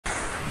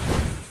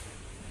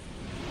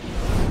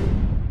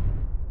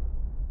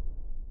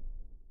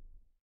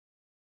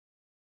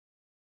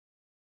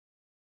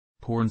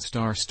porn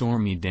star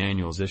Stormy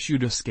Daniels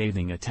issued a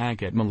scathing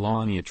attack at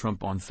Melania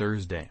Trump on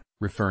Thursday,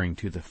 referring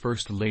to the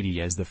First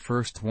Lady as the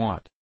first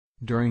what.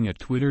 During a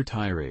Twitter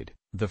tirade,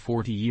 the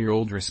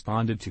 40-year-old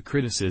responded to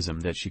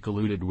criticism that she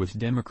colluded with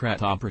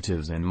Democrat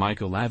operatives and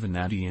Michael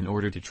Avenatti in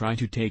order to try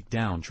to take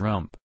down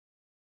Trump.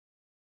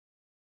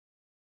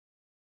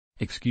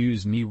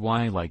 "Excuse me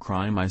while I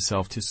cry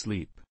myself to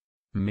sleep.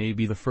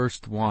 Maybe the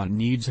first one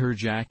needs her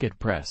jacket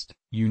pressed,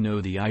 you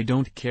know the I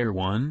don't care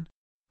one?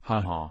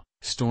 Haha,"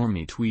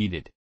 Stormy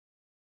tweeted.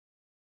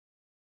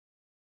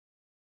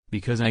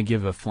 "Because I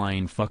give a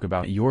flying fuck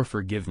about your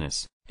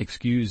forgiveness,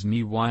 excuse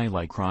me while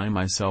I cry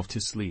myself to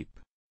sleep.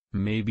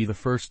 Maybe the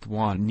first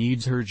one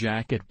needs her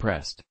jacket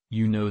pressed,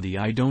 you know the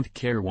I don't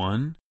care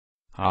one?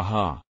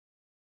 Haha."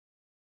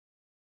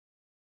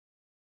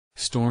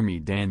 Stormy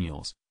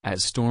Daniels,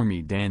 at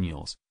Stormy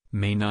Daniels,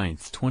 May 9,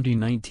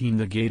 2019.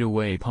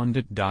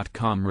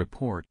 TheGatewayPundit.com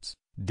reports,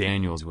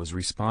 Daniels was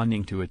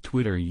responding to a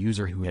Twitter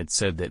user who had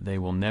said that they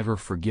will never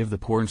forgive the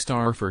porn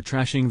star for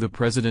trashing the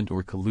president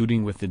or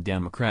colluding with the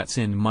Democrats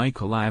and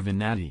Michael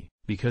Avenatti,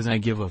 because I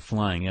give a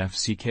flying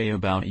FCK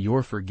about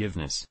your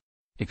forgiveness.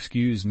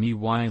 Excuse me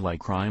while I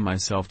cry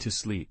myself to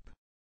sleep.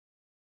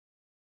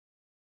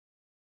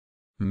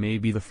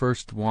 Maybe the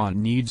first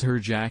one needs her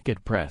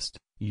jacket pressed,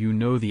 you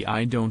know the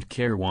I don't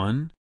care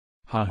one?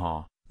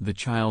 Haha, the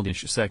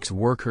childish sex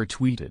worker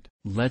tweeted.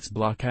 "Let's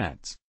block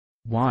ads.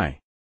 Why?